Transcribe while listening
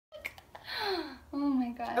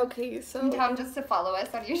god. Okay, so and tell him just to follow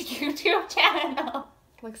us on your YouTube channel.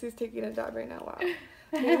 Lexi's taking a job right now. Wow.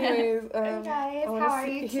 Anyways, guys, how are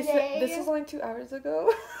you today? This was only 2 hours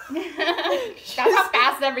ago. That's how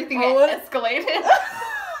fast everything escalated.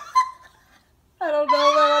 I don't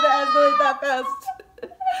know if I want to escalate that fast.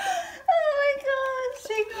 Oh my god,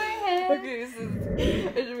 shake my head. Okay,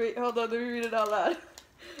 so wait, hold on, let me read it out loud.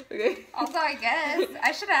 Okay. Also, I guess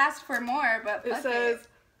I should have asked for more, but it says,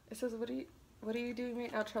 what are you doing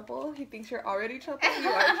right now, trouble? He thinks you're already trouble. You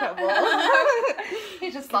are trouble.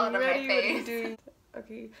 He just saw it on my face. What are you doing?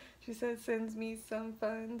 Okay, she says sends me some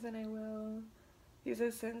funds and I will. He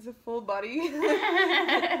says sends a full body.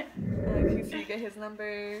 Okay, so you get his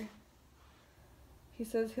number. He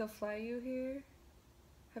says he'll fly you here.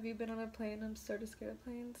 Have you been on a plane? I'm sort of scared of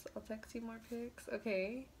planes. I'll text you more pics.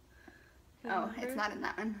 Okay. His number? It's not in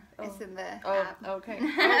that one. Oh. It's in the app. Okay.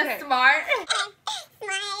 Okay. Smart.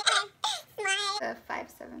 The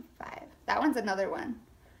 575. That one's another one.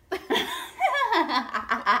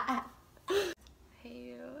 Hey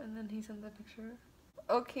you, and then he sends a picture.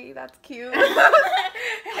 Okay, that's cute.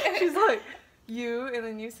 She's like, you, and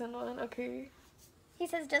then you send one. Okay. He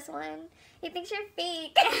says just one. He thinks you're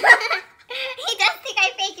fake. He does think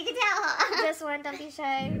I'm fake, you can tell. Just one, don't be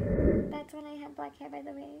shy. That's when I had black hair, by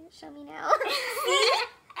the way. Show me now.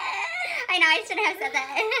 I know, I shouldn't have said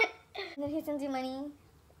that. And then he sends you money.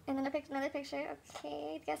 And then another picture.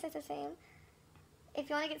 Okay, I guess it's the same. If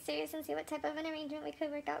you want to get serious and see what type of an arrangement we could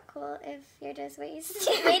work out, cool. If you're just wasted.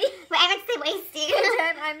 Wait, I meant to say wasted.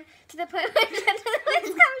 And I'm to the point where I'm done with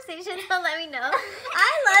this conversation, so let me know.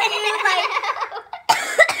 I love you, like...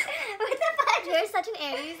 What the fuck? You're such an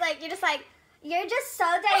Aries, like, you're just so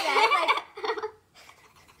direct, like...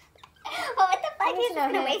 Well, what the fuck? He's just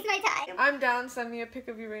gonna waste my time. I'm down. Send me a pic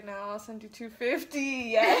of you right now. I'll send you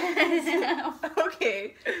 $250. Yes.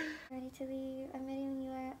 Okay. I'm ready to leave. I'm ready when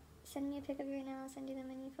you are. Send me a pic of you right now. I'll send you the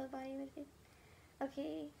money for the body with it.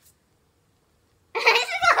 Okay. I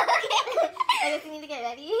guess you need to get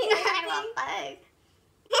ready. I want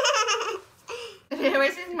fuck. You're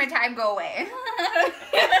wasting my time. Go away.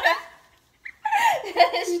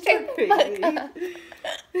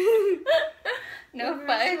 No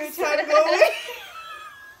fucks.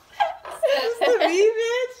 Me,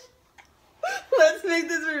 bitch. Let's make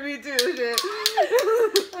this for me too, shit.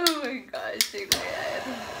 Oh my gosh, shake my head.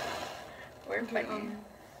 We're funny.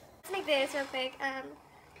 Let's make this real quick.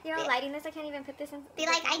 You're all lighting this. I can't even put this in. Be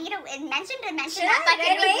like, I need to mention Should that I?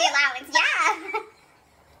 fucking Really? weekly allowance. Yeah.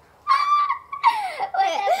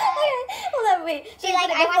 Hold on, wait. Be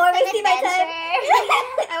like, I before want we some see my time.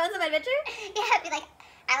 adventure. I want some adventure. Yeah, be like,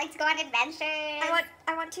 I like to go on adventures. I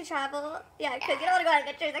want to travel. Yeah, because you don't want to go on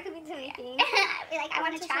adventures. That could be too many things. Be like, I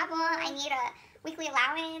want to travel. I need a weekly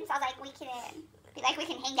allowance. I was like, we can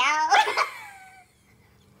hang out.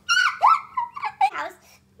 House,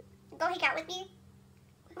 go hang out with me.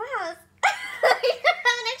 What house? House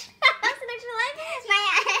in extra life? My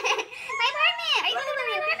apartment. Are you gonna come to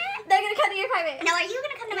my apartment? They're gonna come to your apartment. No, are you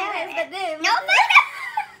gonna come to my apartment? But them. No, fuck no.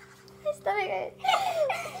 My stomach hurts.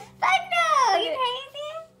 Fuck no. Okay. You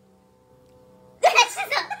crazy? That's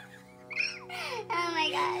just oh my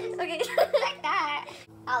gosh. Okay. Like that.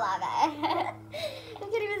 I'll allow that. You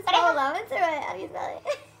can't even spell allowance or what? How do you spell it?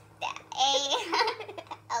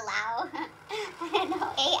 Allow. I don't know.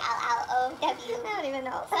 A-L-L-O-W. I don't even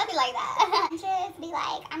know. Something like that. Just be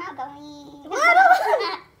like, I'm outgoing. What?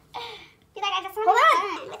 Be like, I just want to have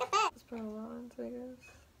fun. Look at that. It's for allowance, I guess.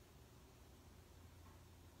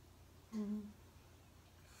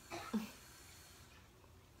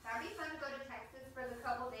 That'd be fun to go to Texas for the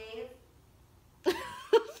couple days.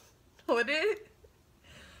 Would it?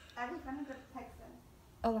 That'd be fun to go to Texas.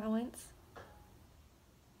 Allowance.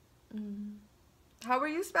 How were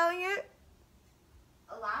you spelling it?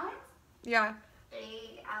 Allowance? Yeah.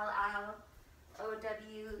 A-L-L-O-W.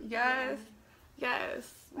 Yes.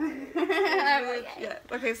 Yes. Okay. Yeah.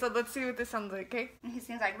 Okay, so let's see what this sounds like, okay? He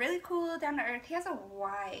seems like really cool, down to earth. He has a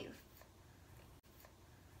wife.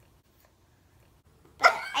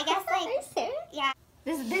 But I guess, Are you like, serious? yeah.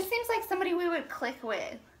 This seems like somebody we would click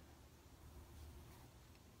with.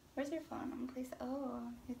 Where's your phone? I'm please.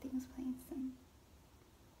 Oh, your thing's playing some.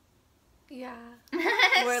 Yeah.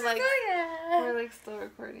 We're We're like still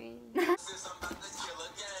recording.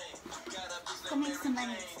 Go make some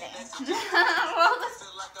money today.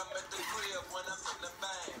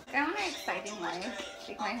 I want an exciting life.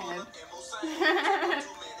 Shake my head.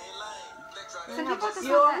 Some people just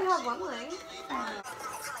You only have one leg.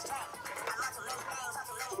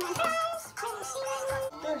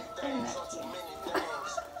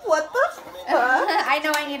 What the fuck? I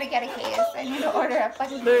know I need to get a case. I need to order a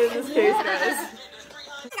fucking There is this case, guys.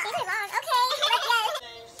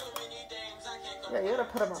 Yeah, you gotta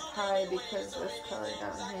put them up high because this color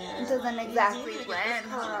down here. It doesn't exactly This blend.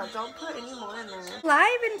 color, don't put any more in there.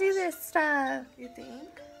 Live and do this stuff. You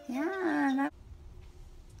think? Yeah.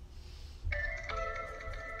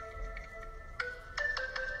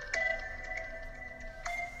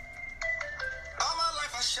 All my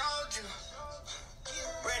life I showed you.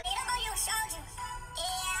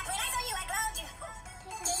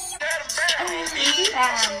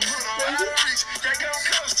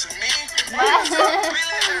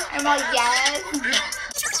 I'm like, yes.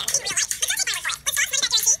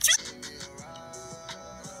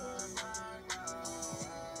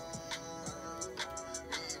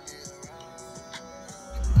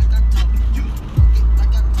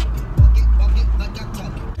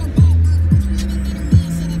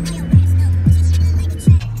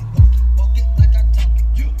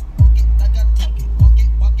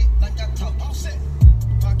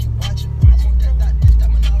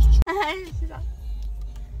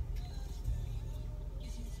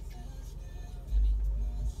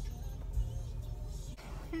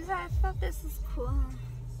 I thought this is cool.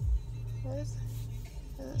 What is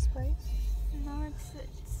this place? No, it's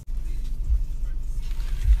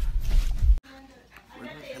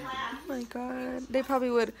Oh my god. They probably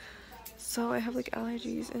would. So I have like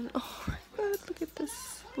allergies and oh my god, look at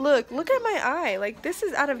this. Look at my eye. Like this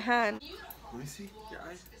is out of hand. Let me see your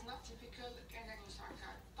eye.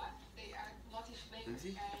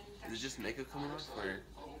 Lindsay, is it just makeup coming off or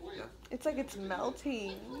yeah? It's like it's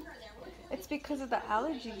melting. It's because of the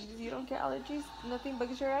allergies. You don't get allergies? Nothing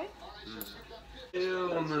bugs your eye? Ew,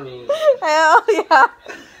 no. Hell yeah.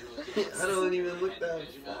 I don't even look that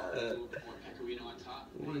fat.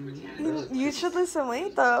 You should lose some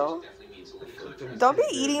weight though. Don't be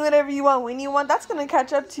eating whatever you want when you want. That's gonna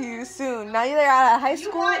catch up to you soon. Now you're out of high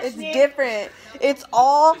school, it's different. It's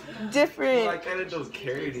all different. I kind of don't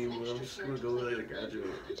care anymore. I'm just gonna go with a graduate.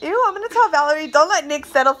 Ew, I'm gonna tell Valerie, don't let Nick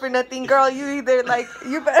settle for nothing, girl. You either like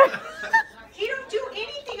you better. He don't do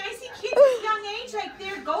anything. I see kids at a young age like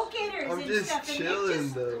they're go-getters I'm and just stuff. chilling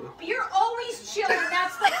and though. You're always chilling.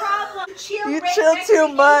 That's the problem. You chill too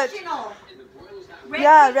much.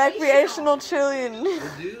 Yeah, recreational chilling. I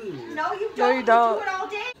do. No, you don't. No, you don't. You do it all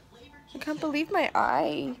day. I can't believe my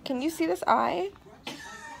eye. Can you see this eye?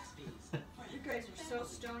 You guys are so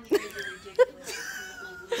stoned. You guys are ridiculous.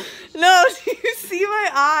 No, do you see my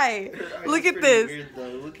eye? Look at this. Weird, though.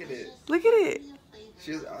 Look at it. Look at it.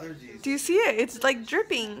 She has allergies. Do you see it? It's like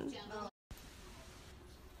dripping.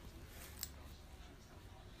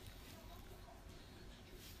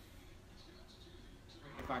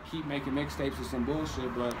 If I keep making mixtapes with some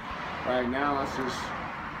bullshit, but right now it's just,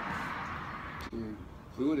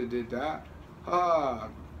 if we would have did that,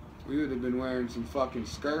 we would have been wearing some fucking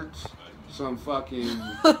skirts, some fucking,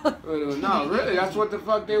 no, really, that's what the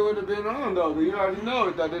fuck they would have been on though, but you already know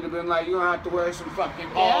it, that they'd have been like, you're gonna have to wear some fucking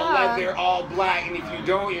all leather, all black, and if you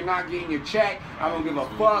don't, you're not getting your check, I don't give a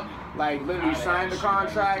fuck, like literally sign the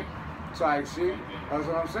contract, so I see, that's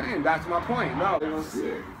what I'm saying, that's my point, no, they don't see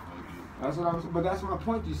it. That's what I'm saying, but that's my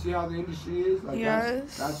point. You see how the industry is? Like,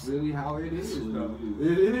 yes. That's really how it is, though.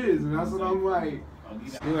 It is, and that's what I'm like.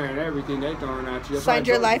 You wearing everything they throwing at you. That's Signed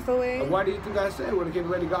your life away. What do you think I said when it came to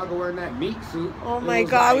Lady Gaga wearing that meat suit? Oh my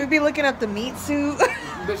god, we'd be looking at the meat suit.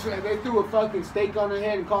 They threw a fucking steak on her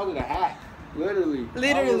head and called it a hat. Literally.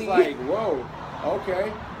 Literally. I was like, whoa,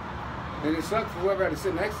 okay. And it sucked for whoever had to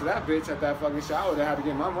sit next to that bitch at that fucking show. I would have had to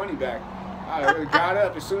get my money back. I would have got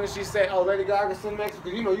up as soon as she said, oh, Lady Gaga sitting next to,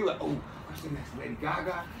 because you know, you like, oh, I'm sitting next to Lady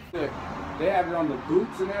Gaga. They had it on the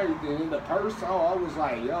boots and everything, and the purse. Oh, I was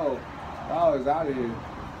like, yo, I was out of here.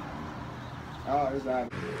 Oh, it's out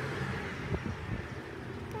of here.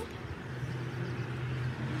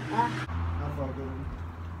 How far good?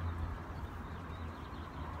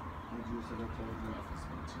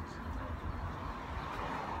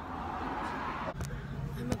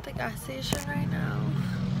 I'm at the gas station right now.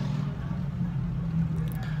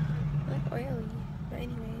 Like oily. But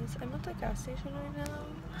anyways, I'm at the gas station right now.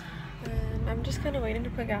 And I'm just kind of waiting to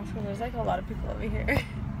put gas because there's like a lot of people over here.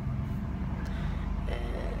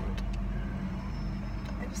 And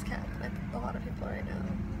I just can't with a lot of people right now.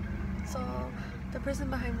 So the person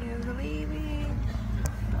behind me is leaving.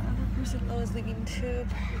 The other person though is leaving too.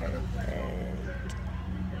 Perfect.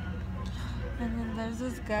 And then there's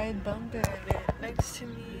this guy bumping it next to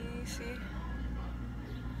me. See?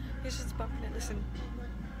 He's just bumping it. Listen.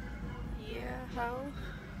 Yeah, how?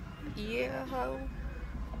 Yeah, how?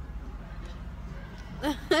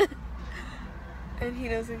 And he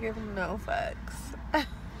doesn't give him no fucks.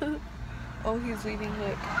 Oh, he's leaving.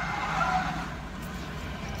 Look.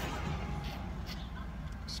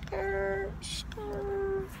 Skirt,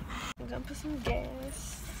 skirt. gonna put some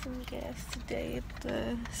gas today at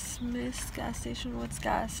the Smith's gas station. What's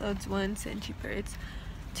gas? So it's 1 cent cheaper. It's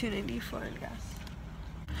 $2.94 in gas.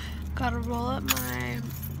 Gotta roll up my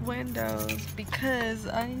windows because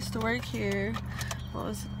I used to work here.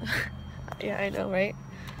 Yeah, I know, right?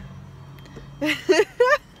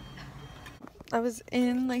 I was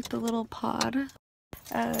in like the little pod,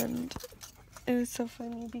 and it was so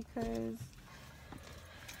funny because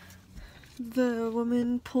the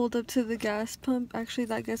woman pulled up to the gas pump. Actually,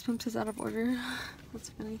 that gas pump is out of order. That's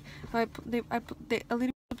funny. They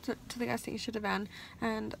leaded up to the gas station, the van,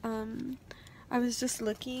 and I was just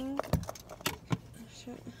looking. Oh,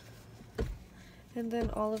 shit. And then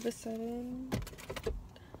all of a sudden,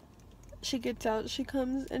 she gets out, she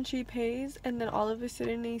comes and she pays, and then all of a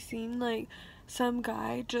sudden I seen like some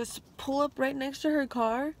guy just pull up right next to her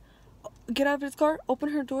car, get out of his car, open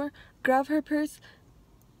her door, grab her purse,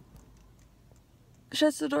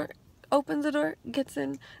 shuts the door, opens the door, gets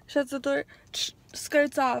in, shuts the door,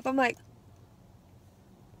 skirts off. I'm like,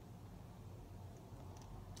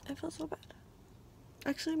 I feel so bad.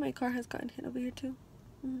 Actually, my car has gotten hit over here too.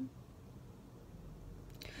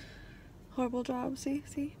 Horrible job. See,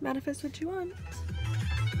 manifest what you want.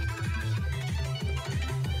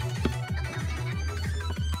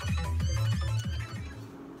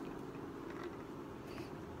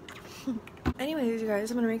 Anyways, you guys,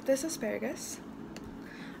 I'm gonna make this asparagus,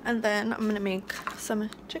 and then I'm gonna make some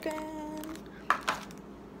chicken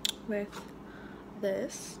with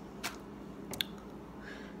this,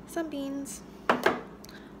 some beans.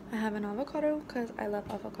 I have an avocado because I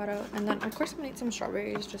love avocado, and then of course I'm gonna eat some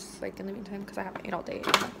strawberries just like in the meantime because I haven't ate all day.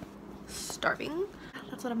 I'm starving.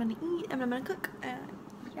 That's what I'm gonna eat and I'm gonna cook.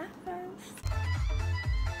 Yes.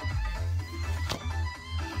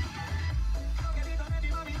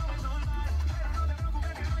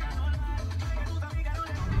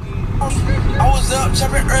 I was up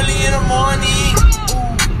chopping early in the morning.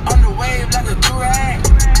 Ooh, on the wave like a durag.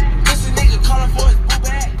 This a nigga calling for his boo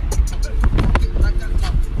bag.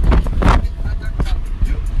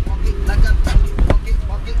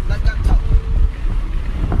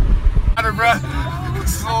 Bro,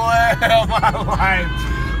 swear on my life.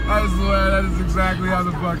 I swear that is exactly how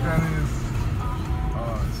the fuck that is.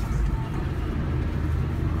 Oh,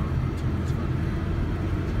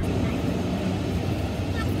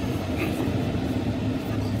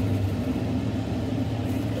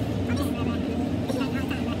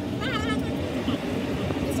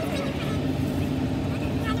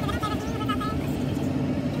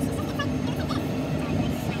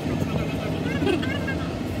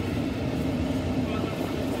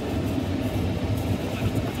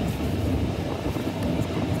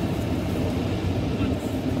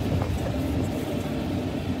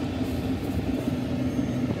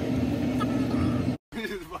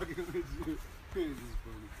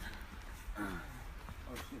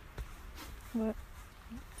 What?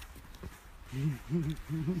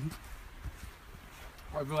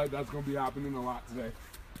 I feel like that's gonna be happening a lot today.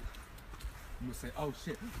 I'm gonna say, oh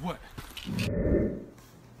shit, what?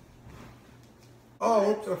 Oh,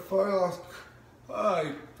 what the fuck?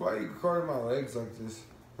 Why are you recording my legs like this?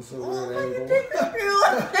 That's a weird angle.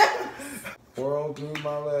 World through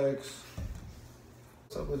my legs.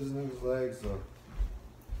 What's up with this nigga's legs though?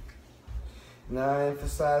 Now I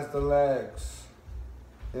emphasize the legs.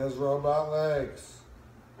 There's robot legs.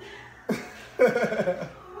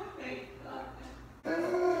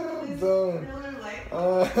 I'm done.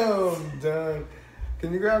 I'm done.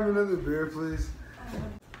 Can you grab another beer, please?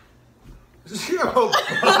 Yo, oh,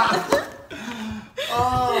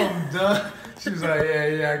 I'm done. She was like,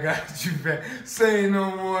 yeah, I got you, fam. Say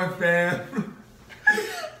no more, fam.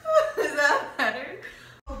 Is that better?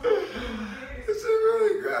 This shit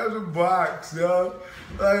really grabs a box, yo.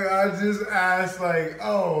 Like, I just asked, like,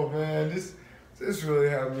 oh, man, this really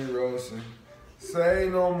had me roasting. Say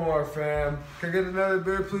no more, fam. Can I get another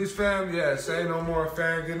beer, please, fam? Yeah, say no more,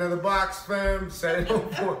 fam. Get another box, fam. Say no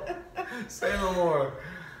more. Say no more.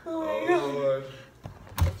 Oh, my God. Lord.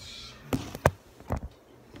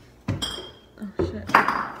 Oh, shit.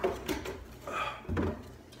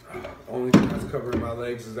 Only thing that's covering my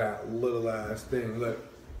legs is that little ass thing. Look.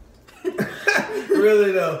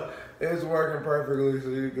 Really, though. It's working perfectly, so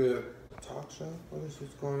you're good. Talk show? What's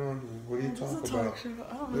going on here? What do you talk about? Show.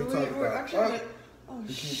 I don't What do you know. talk about? Actually, oh, you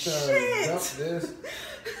keep shit. trying to jump this.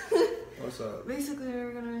 What's up? Basically,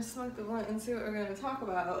 we're gonna smoke the blunt and see what we're gonna talk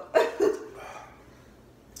about.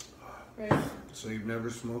 Right? So you've never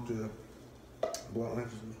smoked a blunt like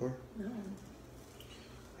this before? No.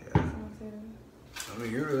 Yeah. I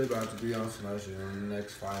mean, you're really about to be on some shit in the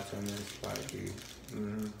next 5-10 minutes. Like,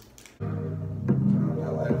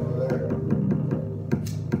 that light over there.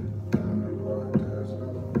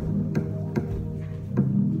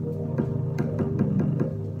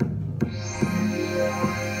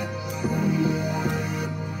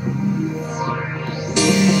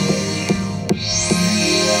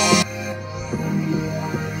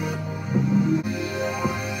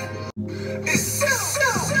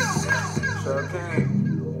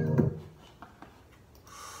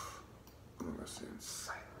 was in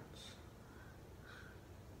silence.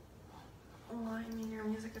 Well, I mean, your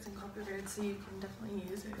music isn't copyrighted, so you can definitely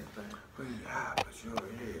use it, but... But yeah, but you're over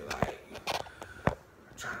here, like, I'm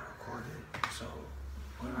trying to record it, so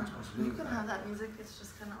what am I supposed to do? You could have that music, it's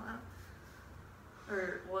just kind of loud.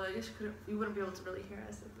 Or, well, I guess you wouldn't be able to really hear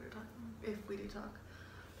us if we were talking, if we do talk.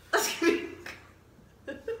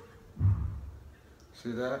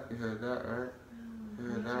 See that? You heard that, right? You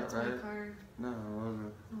heard that, That's my right? car. No, it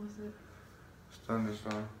wasn't. What was it? It's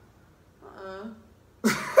thunderstorm.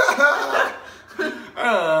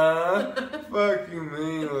 Fuck you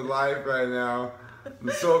mean with life right now. I'm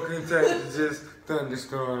so content to just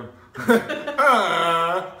thunderstorm.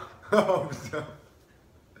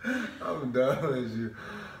 I'm done with you.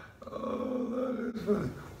 Oh, Lord, that's funny.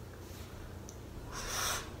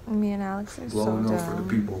 Me and Alex are Blowing so up for the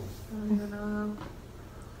people. I don't even know.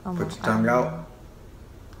 Put your tongue out.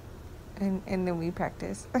 And then we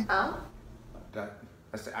practice. That,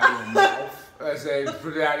 I say out of your mouth. I say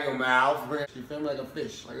put it out of your mouth. You feel like a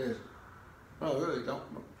fish, like this. No, really, don't.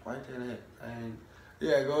 Why take a hit? And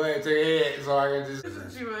yeah, go ahead, take a hit so I can just.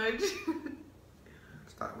 Isn't too much.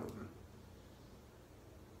 Stop moving.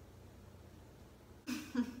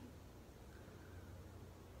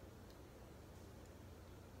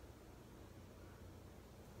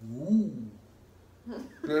 Ooh.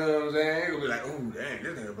 You know what I'm saying? You'll be like, ooh, dang,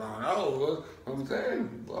 this nigga blowing nose. You know what I'm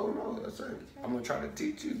saying? Blowing nose, that's it. I'm gonna try to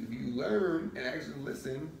teach you if you learn and actually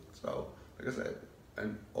listen. So, like I said,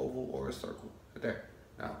 an oval or a circle. Right there.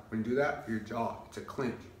 Now, when you do that, your jaw, it's a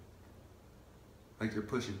clench. Like you're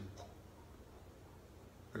pushing.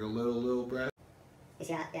 Like a little breath. You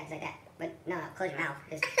see how, yeah, it's like that. But no, close your mouth.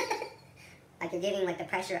 Just, like you're giving like the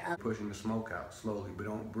pressure of. Pushing the smoke out slowly, but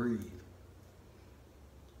don't breathe.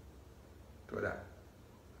 Do that.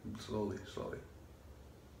 Slowly.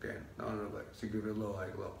 Okay, no, like, so give it a little,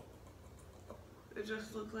 like, low. It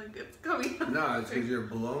just looks like it's coming out. No, it's because you're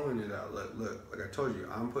blowing it out. Look, like I told you,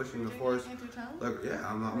 I'm pushing the force. Look, yeah,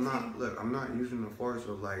 I'm not using the force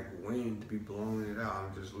of like wind to be blowing it out.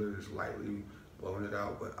 I'm just literally lightly blowing it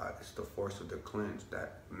out, but it's the force of the clench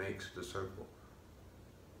that makes the circle.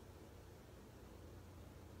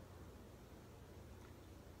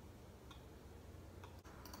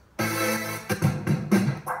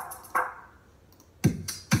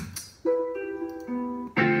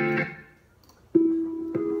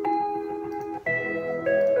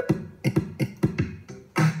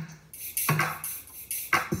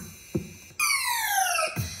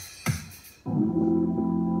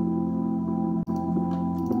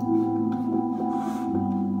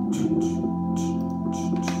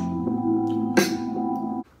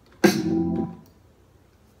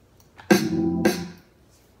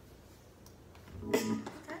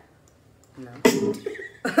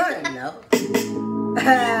 No.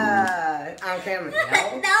 On camera, no.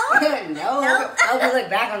 No. I would look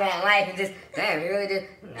back on that life and just, damn, you really did.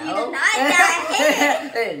 No. You did not. I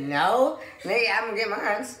hit it. No. Maybe I'm gonna get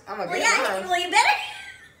mine. Well, you better.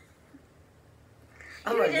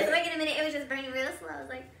 I'm You were gonna just, get wait a minute, it was just burning real slow. I was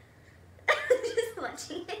like, just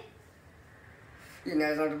watching it. You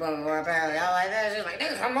know, something bum more apparently. I like that. She's like,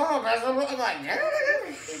 this come on, bro. I'm like, Your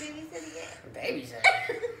babysitter yet? babysitter.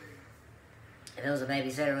 If it was a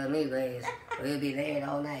babysitter with me, please, we'd be there the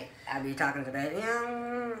whole night. I'd be talking to the baby.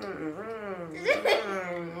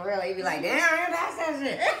 Really, he'd be like, damn, you pass that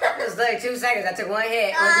shit. It was like 2 seconds. I took one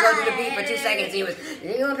hit. I went to go do the beat for 2 seconds. He was,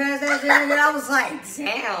 you gonna pass that shit? And I was like,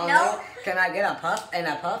 damn. Nope. Can I get a puff and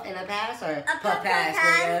a pass or A puff pass.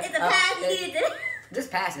 nigga? It's a pass. You needed to. Just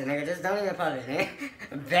pass it, nigga. Just don't even puff it, man.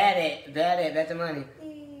 Bet the money.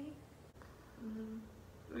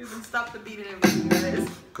 We even stopped the beat and everything, guys.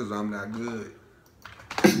 Cause I'm not good.